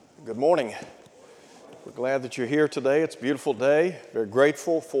Good morning. We're glad that you're here today. It's a beautiful day. Very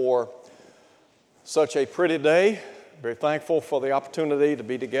grateful for such a pretty day. Very thankful for the opportunity to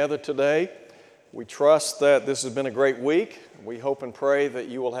be together today. We trust that this has been a great week. We hope and pray that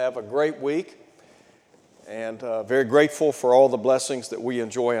you will have a great week. And very grateful for all the blessings that we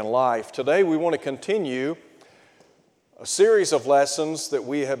enjoy in life. Today we want to continue a series of lessons that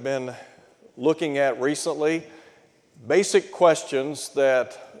we have been looking at recently. Basic questions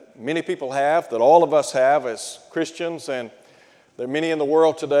that many people have, that all of us have as Christians, and there are many in the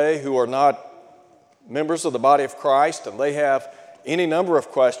world today who are not members of the body of Christ, and they have any number of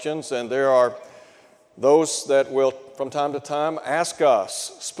questions, and there are those that will, from time to time, ask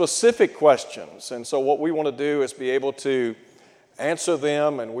us specific questions. And so what we want to do is be able to answer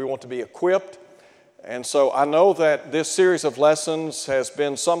them, and we want to be equipped. And so I know that this series of lessons has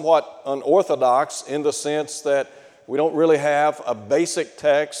been somewhat unorthodox in the sense that we don't really have a basic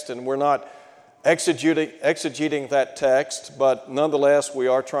text, and we're not exegeting that text, but nonetheless, we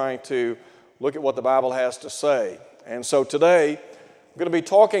are trying to look at what the Bible has to say. And so today, I'm going to be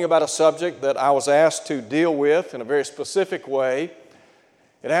talking about a subject that I was asked to deal with in a very specific way.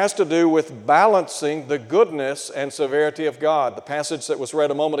 It has to do with balancing the goodness and severity of God. The passage that was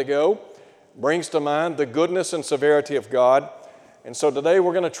read a moment ago brings to mind the goodness and severity of God. And so today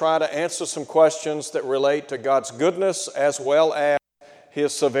we're going to try to answer some questions that relate to God's goodness as well as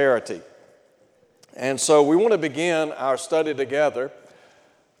His severity. And so we want to begin our study together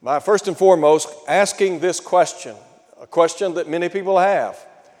by first and foremost asking this question, a question that many people have.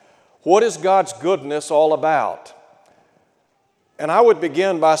 What is God's goodness all about? And I would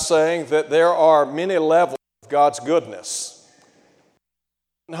begin by saying that there are many levels of God's goodness.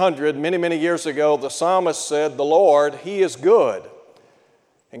 Many years ago, the psalmist said, "The Lord, He is good."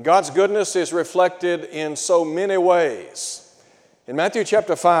 And God's goodness is reflected in so many ways. In Matthew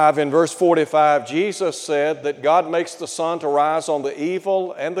chapter 5, in verse 45, Jesus said that God makes the sun to rise on the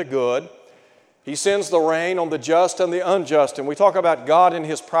evil and the good. He sends the rain on the just and the unjust. And we talk about God and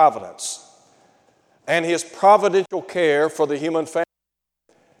His providence and His providential care for the human family,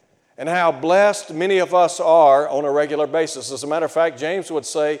 and how blessed many of us are on a regular basis. As a matter of fact, James would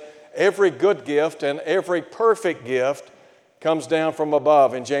say every good gift and every perfect gift comes down from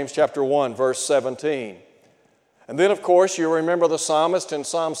above in James chapter 1, verse 17. And then, of course, you remember the psalmist in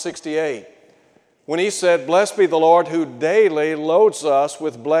Psalm 68 when he said, "Blessed be the Lord who daily loads us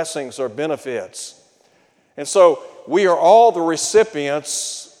with blessings or benefits." And so we are all the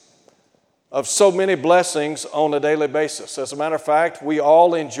recipients of so many blessings on a daily basis. As a matter of fact, we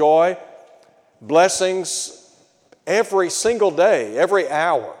all enjoy blessings every single day, every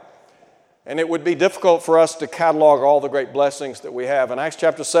hour. And it would be difficult for us to catalog all the great blessings that we have. In Acts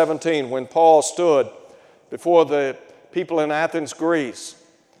chapter 17, when Paul stood before the people in Athens, Greece,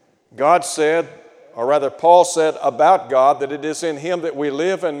 God said, or rather Paul said about God, that it is in Him that we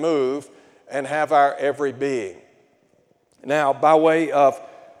live and move and have our every being. Now, by way of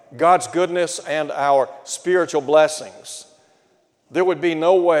God's goodness and our spiritual blessings, there would be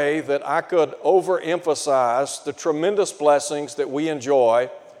no way that I could overemphasize the tremendous blessings that we enjoy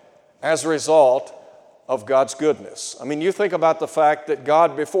as a result of God's goodness. I mean, you think about the fact that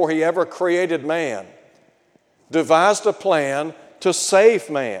God, before He ever created man, devised a plan to save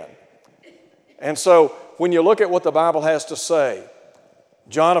man. And so when you look at what the Bible has to say,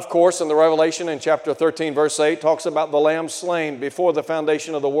 John, of course, in the Revelation in chapter 13, verse 8, talks about the Lamb slain before the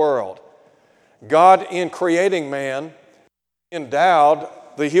foundation of the world. God, in creating man, endowed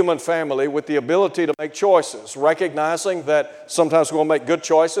the human family with the ability to make choices, recognizing that sometimes we'll make good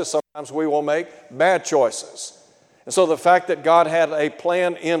choices, sometimes we will make bad choices. And so the fact that God had a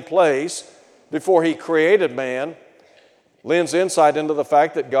plan in place before He created man lends insight into the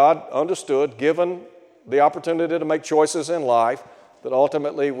fact that God understood, given the opportunity to make choices in life, that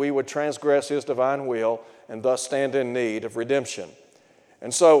ultimately we would transgress His divine will and thus stand in need of redemption.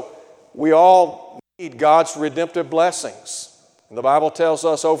 And so we all need God's redemptive blessings. And the Bible tells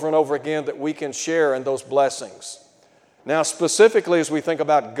us over and over again that we can share in those blessings. Now, specifically as we think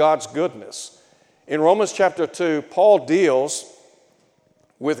about God's goodness, in Romans chapter 2, Paul deals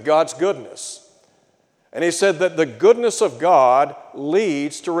with God's goodness. And he said that the goodness of God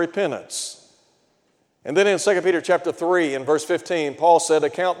leads to repentance. And then in 2 Peter chapter 3, in verse 15, Paul said,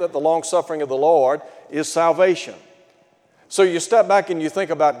 "Account that the long-suffering of the Lord is salvation." So you step back and you think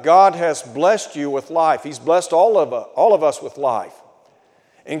about God has blessed you with life. He's blessed all of us with life.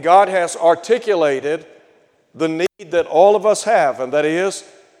 And God has articulated the need that all of us have, and that is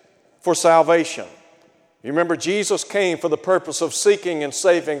for salvation. You remember Jesus came for the purpose of seeking and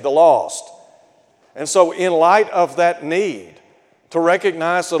saving the lost. And so in light of that need, to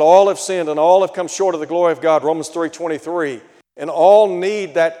recognize that all have sinned and all have come short of the glory of God, Romans 3:23, and all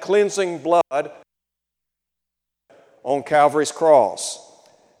need that cleansing blood on Calvary's cross.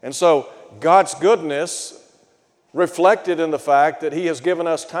 And so God's goodness reflected in the fact that He has given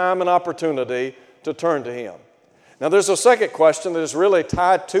us time and opportunity to turn to Him. Now there's a second question that is really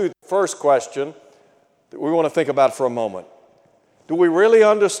tied to the first question that we want to think about for a moment. Do we really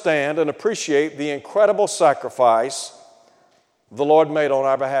understand and appreciate the incredible sacrifice the Lord made on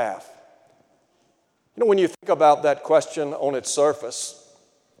our behalf? You know, when you think about that question on its surface,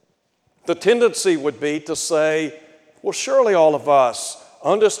 the tendency would be to say, well, surely all of us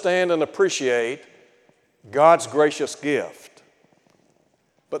understand and appreciate God's gracious gift.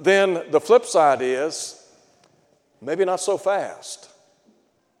 But then the flip side is, maybe not so fast.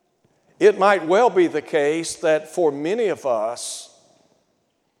 It might well be the case that for many of us,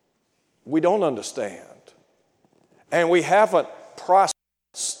 we don't understand. And we haven't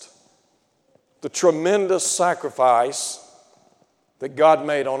processed the tremendous sacrifice that God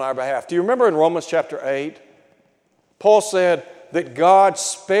made on our behalf. Do you remember in Romans chapter 8, Paul said that God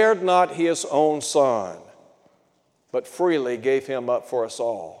spared not His own Son, but freely gave Him up for us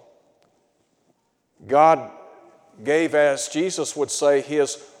all. God gave, as Jesus would say,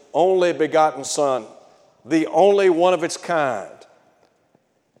 His only begotten Son, the only one of its kind.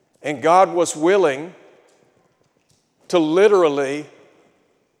 And God was willing to literally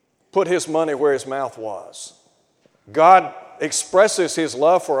put His money where His mouth was. God expresses His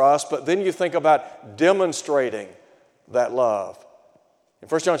love for us, but then you think about demonstrating that love. In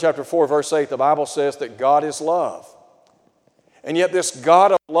 1 John chapter 4, verse 8, the Bible says that God is love. And yet this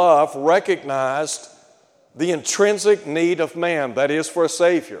God of love recognized the intrinsic need of man, that is, for a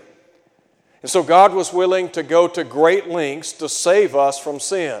Savior. And so God was willing to go to great lengths to save us from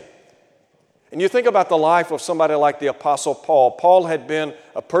sin. And you think about the life of somebody like the Apostle Paul. Paul had been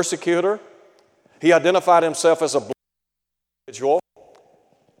a persecutor. He identified himself as a individual,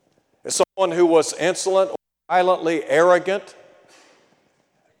 as someone who was insolent, violently arrogant.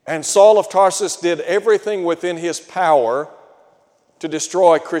 And Saul of Tarsus did everything within his power to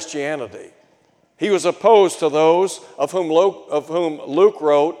destroy Christianity. He was opposed to those of whom Luke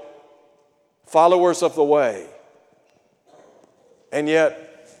wrote, followers of the way. And yet,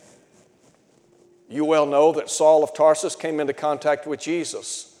 you well know that Saul of Tarsus came into contact with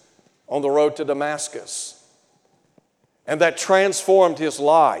Jesus on the road to Damascus. And that transformed his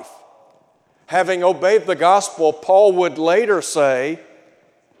life. Having obeyed the gospel, Paul would later say,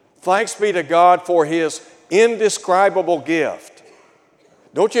 thanks be to God for His indescribable gift.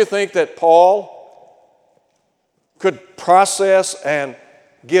 Don't you think that Paul could process and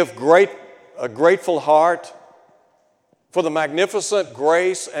give a grateful heart for the magnificent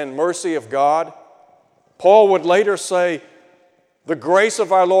grace and mercy of God? Paul would later say, the grace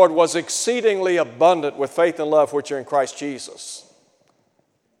of our Lord was exceedingly abundant with faith and love which are in Christ Jesus.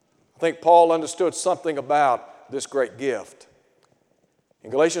 I think Paul understood something about this great gift.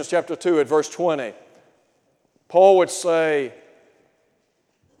 In Galatians chapter 2 at verse 20, Paul would say,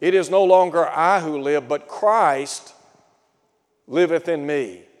 it is no longer I who live, but Christ liveth in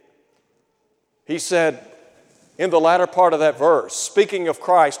me. He said in the latter part of that verse, speaking of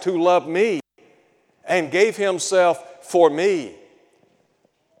Christ who loved me and gave Himself for me.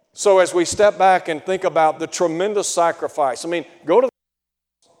 So as we step back and think about the tremendous sacrifice, go to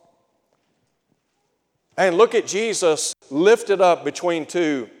and look at Jesus lifted up between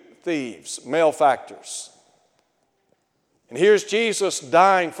two thieves, malefactors. And here's Jesus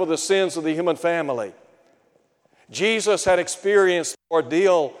dying for the sins of the human family. Jesus had experienced the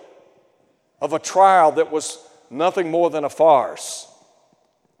ordeal of a trial that was nothing more than a farce.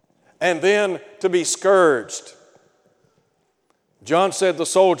 And then to be scourged. John said the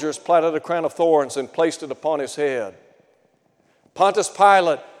soldiers plaited a crown of thorns and placed it upon His head. Pontius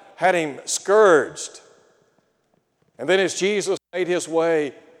Pilate had Him scourged. And then as Jesus made His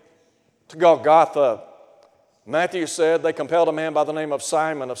way to Golgotha, Matthew said they compelled a man by the name of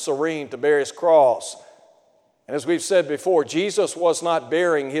Simon of Cyrene to bear His cross. And as we've said before, Jesus was not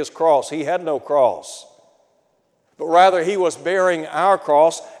bearing His cross. He had no cross. But rather He was bearing our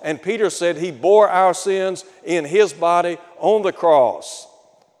cross. And Peter said He bore our sins in His body on the cross.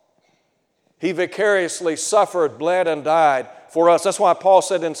 He vicariously suffered, bled, and died for us. That's why Paul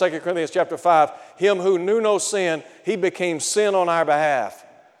said in 2 Corinthians chapter 5, Him who knew no sin, He became sin on our behalf,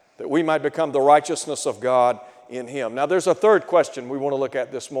 that we might become the righteousness of God in Him. Now there's a third question we want to look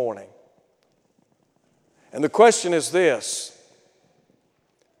at this morning. And the question is this: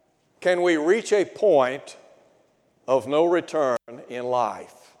 can we reach a point of no return in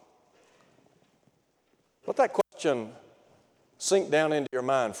life? What that question sink down into your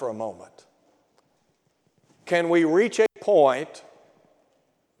mind for a moment. Can we reach a point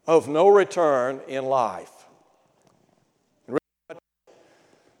of no return in life?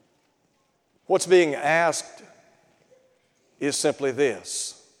 What's being asked is simply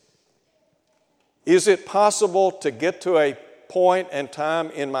this: is it possible to get to a point and time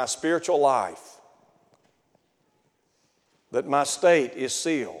in my spiritual life that my state is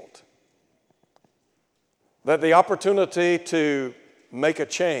sealed, that the opportunity to make a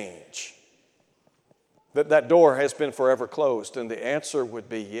change, that door has been forever closed? And the answer would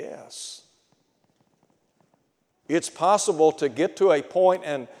be yes. It's possible to get to a point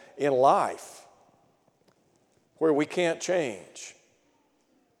in life where we can't change,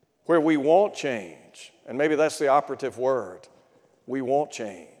 where we won't change. And maybe that's the operative word. We won't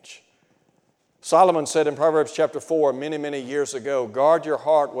change. Solomon said in Proverbs chapter 4 many, many years ago, guard your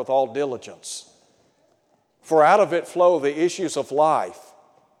heart with all diligence, for out of it flow the issues of life.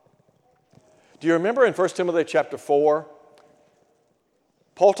 Do you remember in 1 Timothy chapter 4,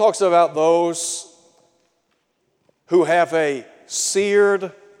 Paul talks about those who have a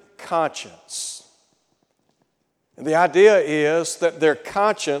seared conscience. And the idea is that their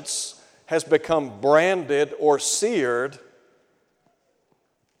conscience has become branded or seared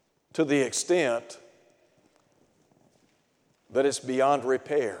to the extent that it's beyond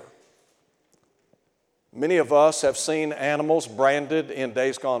repair. Many of us have seen animals branded in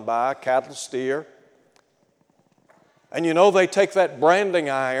days gone by, cattle, steer. And you know, they take that branding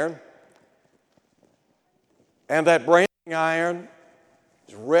iron, and that branding iron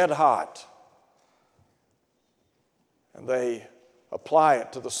is red hot. And they apply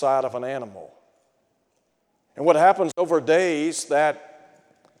it to the side of an animal. And what happens over days, that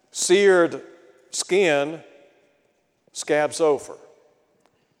seared skin scabs over.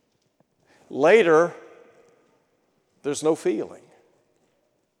 Later, there's no feeling.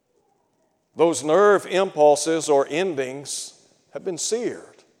 Those nerve impulses or endings have been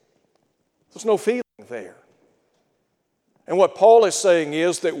seared. There's no feeling there. And what Paul is saying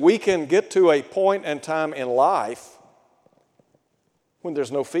is that we can get to a point and time in life when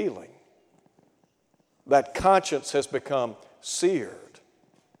there's no feeling. That conscience has become seared.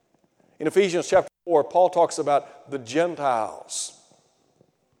 In Ephesians chapter 4, Paul talks about the Gentiles.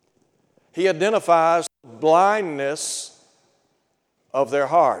 He identifies the blindness of their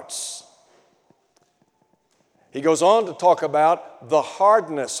hearts. He goes on to talk about the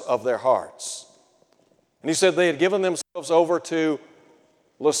hardness of their hearts. And he said they had given themselves over to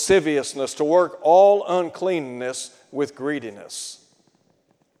lasciviousness, to work all uncleanness with greediness.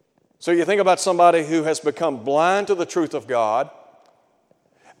 So you think about somebody who has become blind to the truth of God.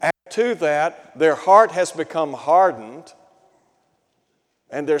 Add to that, their heart has become hardened,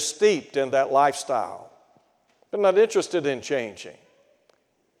 and they're steeped in that lifestyle. They're not interested in changing.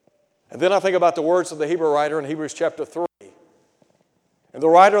 And then I think about the words of the Hebrew writer in Hebrews chapter 3. And the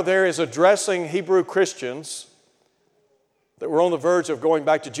writer there is addressing Hebrew Christians that were on the verge of going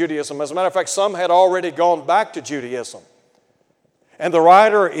back to Judaism. As a matter of fact, some had already gone back to Judaism. And the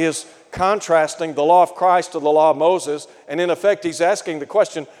writer is contrasting the law of Christ to the law of Moses, and in effect he's asking the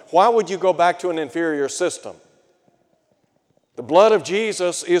question, why would you go back to an inferior system? The blood of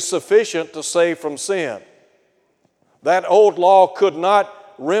Jesus is sufficient to save from sin. That old law could not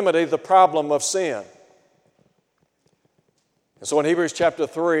remedy the problem of sin. And so in Hebrews chapter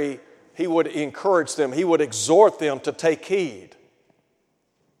 3, he would encourage them, he would exhort them to take heed,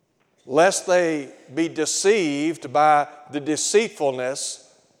 lest they be deceived by the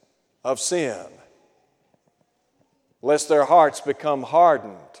deceitfulness of sin, lest their hearts become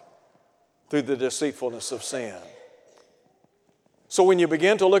hardened through the deceitfulness of sin. So when you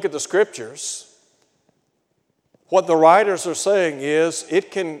begin to look at the Scriptures, what the writers are saying is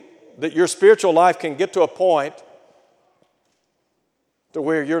that your spiritual life can get to a point to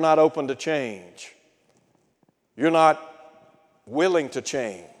where you're not open to change. You're not willing to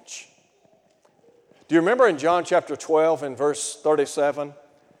change. Do you remember in John chapter 12 and verse 37?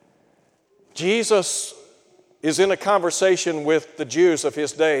 Jesus is in a conversation with the Jews of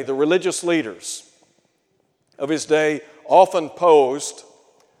his day, the religious leaders of his day, often posed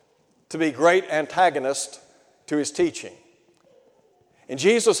to be great antagonists to his teaching. And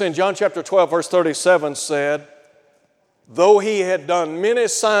Jesus in John chapter 12 verse 37 said, though he had done many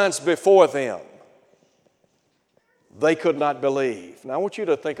signs before them, they could not believe. Now I want you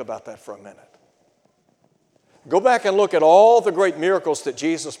to think about that for a minute. Go back and look at all the great miracles that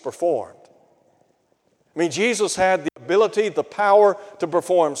Jesus performed. I mean, Jesus had the ability, the power to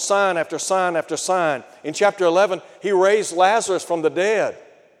perform sign after sign after sign. In chapter 11, he raised Lazarus from the dead.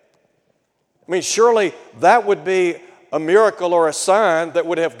 I mean, surely that would be a miracle or a sign that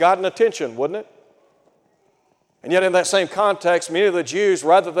would have gotten attention, wouldn't it? And yet in that same context, many of the Jews,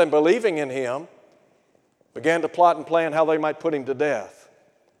 rather than believing in him, began to plot and plan how they might put him to death.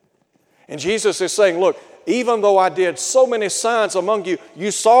 And Jesus is saying, look, even though I did so many signs among you,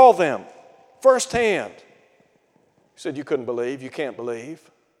 you saw them firsthand. He said, you couldn't believe, you can't believe.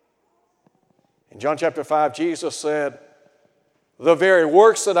 In John chapter 5, Jesus said, the very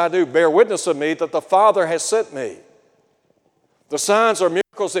works that I do bear witness of me that the Father has sent me. The signs or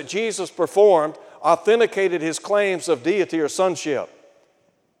miracles that Jesus performed authenticated his claims of deity or sonship.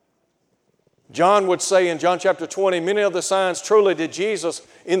 John would say in John chapter 20, many of the signs truly did Jesus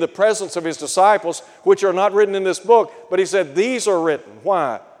in the presence of his disciples, which are not written in this book, but he said, these are written.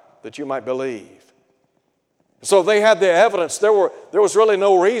 Why? That you might believe. So they had the evidence. There was really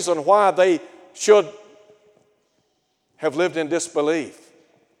no reason why they should have lived in disbelief.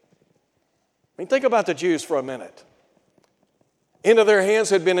 I mean, think about the Jews for a minute. Into their hands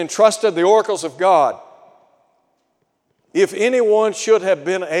had been entrusted the oracles of God. If anyone should have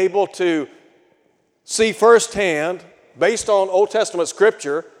been able to see firsthand, based on Old Testament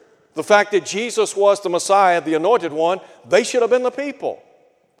Scripture, the fact that Jesus was the Messiah, the Anointed One, they should have been the people.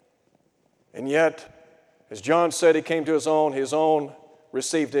 And yet, as John said, he came to his own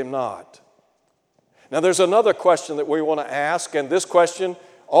received him not. Now there's another question that we want to ask, and this question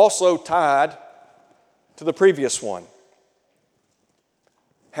also tied to the previous one.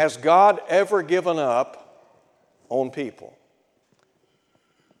 Has God ever given up on people?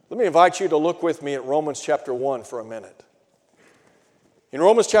 Let me invite you to look with me at Romans chapter 1 for a minute. In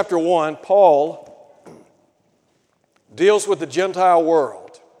Romans chapter 1, Paul deals with the Gentile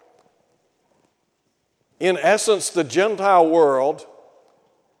world. In essence, the Gentile world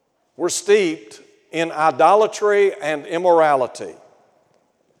were steeped in idolatry and immorality.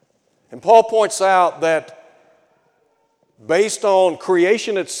 And Paul points out that based on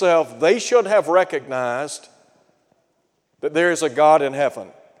creation itself, they should have recognized that there is a God in heaven.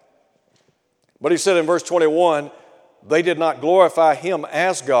 But he said in verse 21, they did not glorify him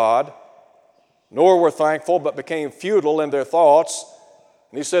as God, nor were thankful, but became futile in their thoughts.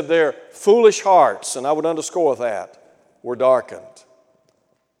 And he said their foolish hearts, and I would underscore that, were darkened.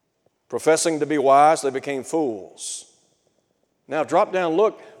 Professing to be wise, they became fools. Now drop down,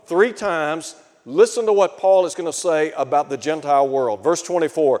 look 3 times. Listen to what Paul is going to say about the Gentile world. Verse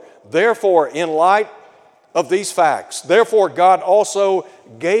 24, therefore, in light of these facts, therefore God also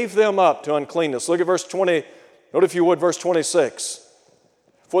gave them up to uncleanness. Look at verse 20, note if you would, verse 26.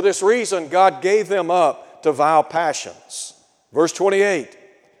 For this reason, God gave them up to vile passions. Verse 28,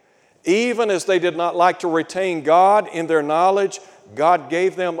 even as they did not like to retain God in their knowledge, God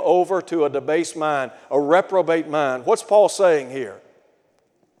gave them over to a debased mind, a reprobate mind. What's Paul saying here?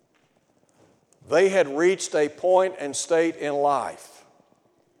 They had reached a point and state in life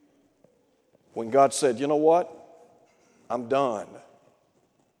when God said, you know what? I'm done.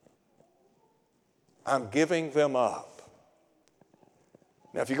 I'm giving them up.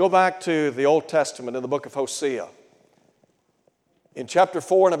 Now, if you go back to the Old Testament in the book of Hosea, in chapter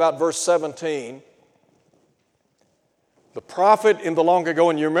 4 and about verse 17, the prophet in the long ago,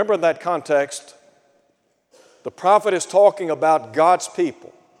 and you remember that context, the prophet is talking about God's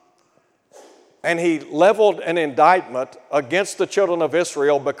people. And he leveled an indictment against the children of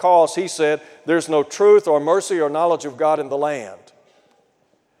Israel because he said there's no truth or mercy or knowledge of God in the land.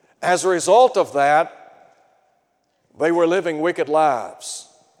 As a result of that, they were living wicked lives.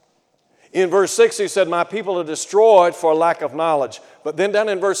 In verse 6 he said, my people are destroyed for lack of knowledge. But then down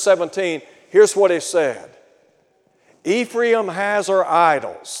in verse 17, here's what he said. Ephraim has her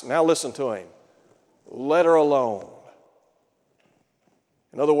idols. Now listen to him. Let her alone.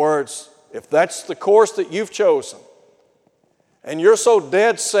 In other words, if that's the course that you've chosen, and you're so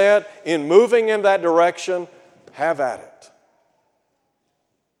dead set in moving in that direction, have at it.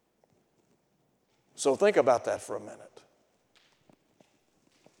 So think about that for a minute.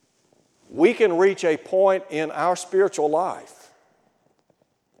 We can reach a point in our spiritual life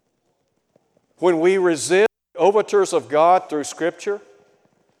when we resist the overtures of God through Scripture,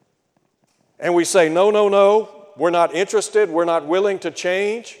 and we say, no, no, no, we're not interested, we're not willing to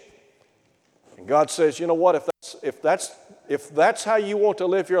change. And God says, you know what, if that's how you want to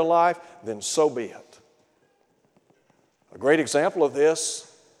live your life, then so be it. A great example of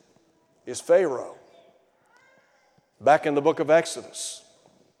this is Pharaoh. Back in the book of Exodus.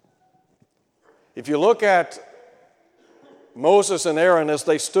 If you look at Moses and Aaron as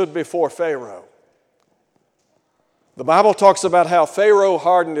they stood before Pharaoh, the Bible talks about how Pharaoh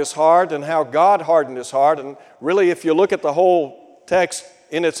hardened his heart and how God hardened his heart. And really, if you look at the whole text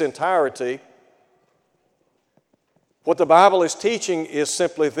in its entirety, What the Bible is teaching is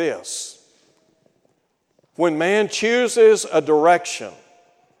simply this. When man chooses a direction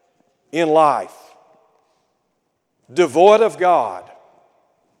in life devoid of God,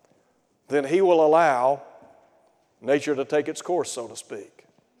 then he will allow nature to take its course, so to speak.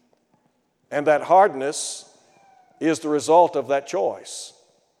 And that hardness is the result of that choice.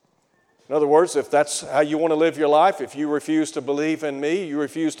 In other words, if that's how you want to live your life, if you refuse to believe in me, you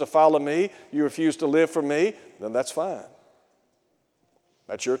refuse to follow me, you refuse to live for me, then that's fine.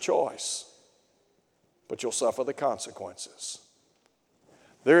 That's your choice. But you'll suffer the consequences.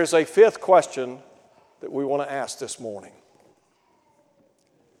 There is a fifth question that we want to ask this morning.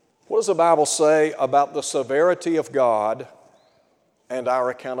 What does the Bible say about the severity of God and our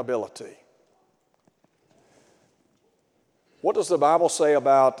accountability? What does the Bible say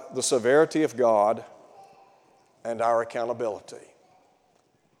about the severity of God and our accountability?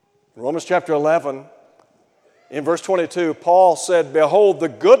 In Romans chapter 11, in verse 22, Paul said, "Behold the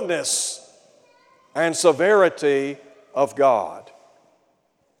goodness and severity of God."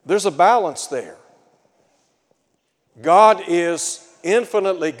 There's a balance there. God is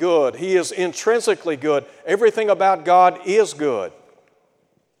infinitely good. He is intrinsically good. Everything about God is good.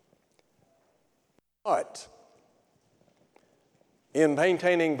 But in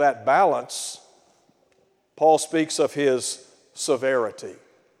maintaining that balance, Paul speaks of his severity.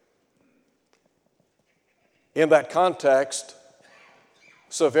 In that context,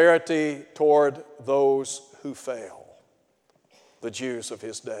 severity toward those who fail, the Jews of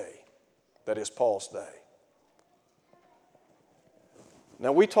his day, that is Paul's day.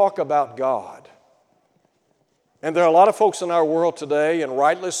 Now we talk about God, and there are a lot of folks in our world today, and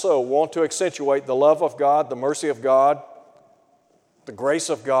rightly so, want to accentuate the love of God, the mercy of God, the grace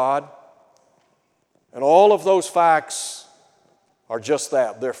of God, and all of those facts are just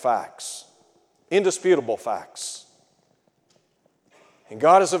that, they're facts, indisputable facts. And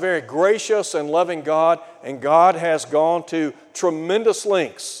God is a very gracious and loving God, and God has gone to tremendous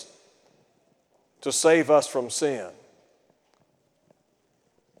lengths to save us from sin.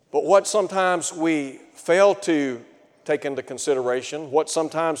 But what sometimes we fail to take into consideration, what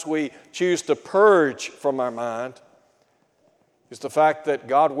sometimes we choose to purge from our mind, is the fact that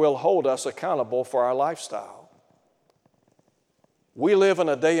God will hold us accountable for our lifestyle. We live in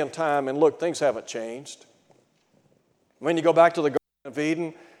a day and time, and look, things haven't changed. When you go back to the Garden of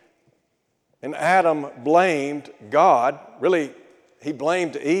Eden, and Adam blamed God, really, he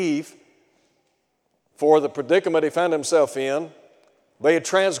blamed Eve for the predicament he found himself in. They had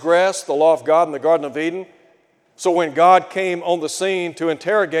transgressed the law of God in the Garden of Eden. So when God came on the scene to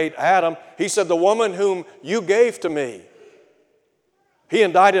interrogate Adam, he said, "The woman whom you gave to me." He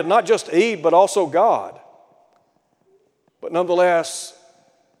indicted not just Eve, but also God. But nonetheless,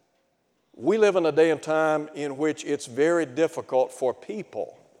 we live in a day and time in which it's very difficult for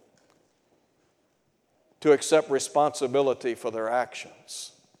people to accept responsibility for their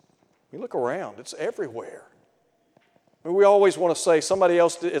actions. You look around, it's everywhere. I mean, we always want to say it's somebody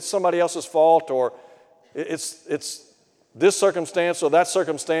else's fault, or it's this circumstance or that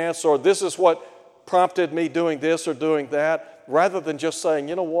circumstance, or this is what prompted me doing this or doing that, rather than just saying,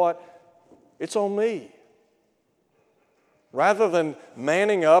 you know what, it's on me. Rather than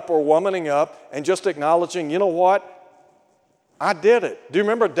manning up or womaning up and just acknowledging, you know what, I did it. Do you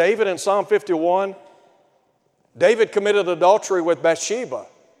remember David in Psalm 51? David committed adultery with Bathsheba.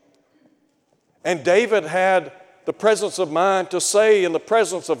 And David had the presence of mind to say in the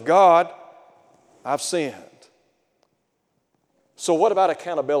presence of God, I've sinned. So what about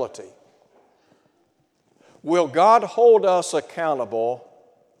accountability? Will God hold us accountable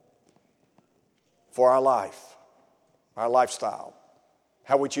for our life, our lifestyle,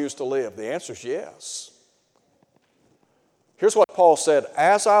 how we choose to live? The answer is yes. Here's what Paul said,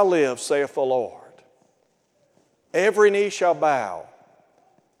 "As I live, saith the Lord, every knee shall bow,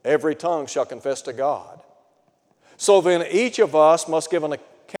 every tongue shall confess to God." So then each of us must give an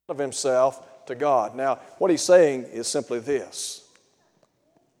account of himself to God. Now, what he's saying is simply this.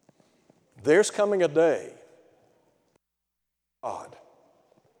 There's coming a day, God,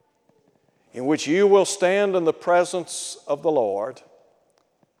 in which you will stand in the presence of the Lord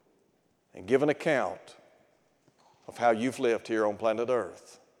and give an account of how you've lived here on planet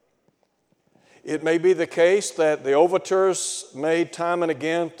Earth. It may be the case that the overtures made time and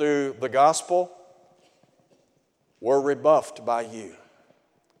again through the gospel were rebuffed by you.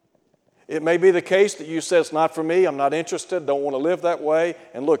 It may be the case that you said, it's not for me, I'm not interested, don't want to live that way,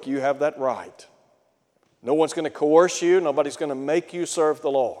 and look, you have that right. No one's going to coerce you, nobody's going to make you serve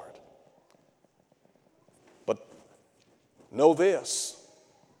the Lord. But know this,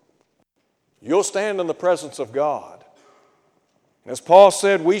 you'll stand in the presence of God, And as Paul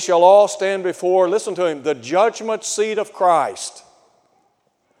said, we shall all stand before, listen to him, the judgment seat of Christ,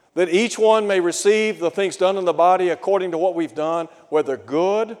 that each one may receive the things done in the body according to what we've done, whether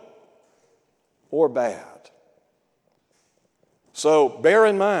good or bad. So bear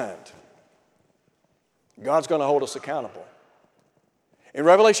in mind, God's going to hold us accountable. In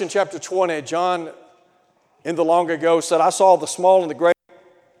Revelation chapter 20, John in the long ago said, I saw the small and the great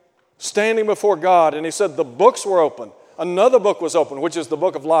standing before God, and he said the books were open. Another book was opened, which is the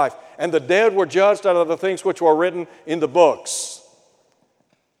book of life, and the dead were judged out of the things which were written in the books.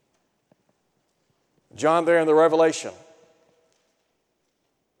 John there in the Revelation,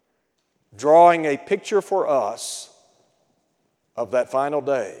 drawing a picture for us of that final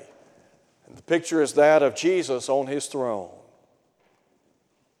day. And the picture is that of Jesus on his throne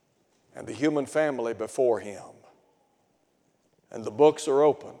and the human family before him. And the books are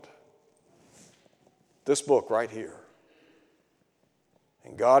opened. This book right here.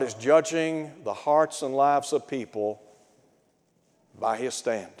 And God is judging the hearts and lives of people by his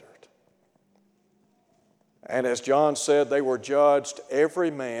standard. And as John said, they were judged every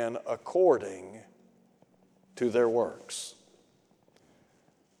man according to their works.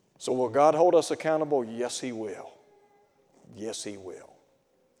 So will God hold us accountable? Yes, he will. Yes, he will.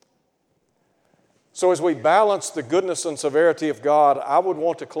 So as we balance the goodness and severity of God, I would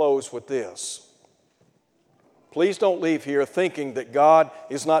want to close with this. Please don't leave here thinking that God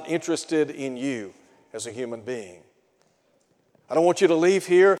is not interested in you as a human being. I don't want you to leave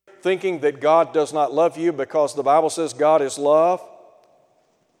here thinking that God does not love you, because the Bible says God is love.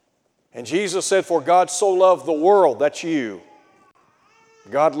 And Jesus said, for God so loved the world, that's you.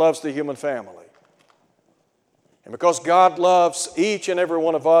 God loves the human family. And because God loves each and every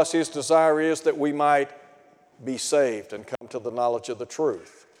one of us, his desire is that we might be saved and come to the knowledge of the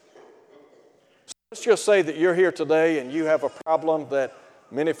truth. So let's just say that you're here today and you have a problem that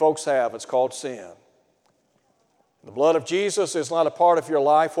many folks have. It's called sin. The blood of Jesus is not a part of your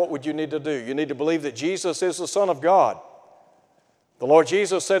life. What would you need to do? You need to believe that Jesus is the Son of God. The Lord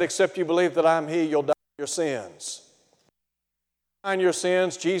Jesus said, except you believe that I'm he, you'll die in your sins. In your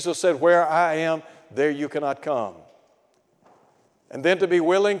sins, Jesus said, where I am, there you cannot come. And then to be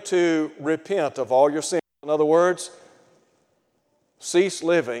willing to repent of all your sins. In other words, cease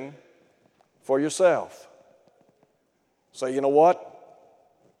living for yourself. Say, you know what?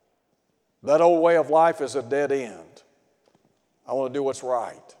 That old way of life is a dead end. I want to do what's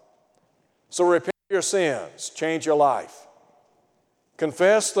right. So repent of your sins, change your life.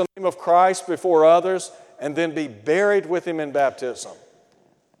 Confess the name of Christ before others, and then be buried with him in baptism.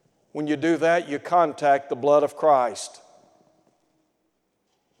 When you do that, you contact the blood of Christ.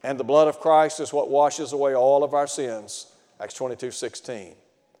 And the blood of Christ is what washes away all of our sins, Acts 22:16.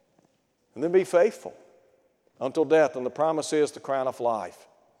 And then be faithful until death, and the promise is the crown of life.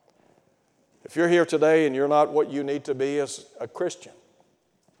 If you're here today and you're not what you need to be as a Christian,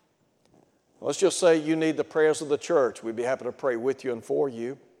 let's just say you need the prayers of the church. We'd be happy to pray with you and for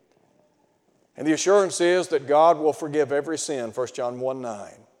you. And the assurance is that God will forgive every sin, 1 John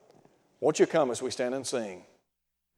 1:9. Won't you come as we stand and sing?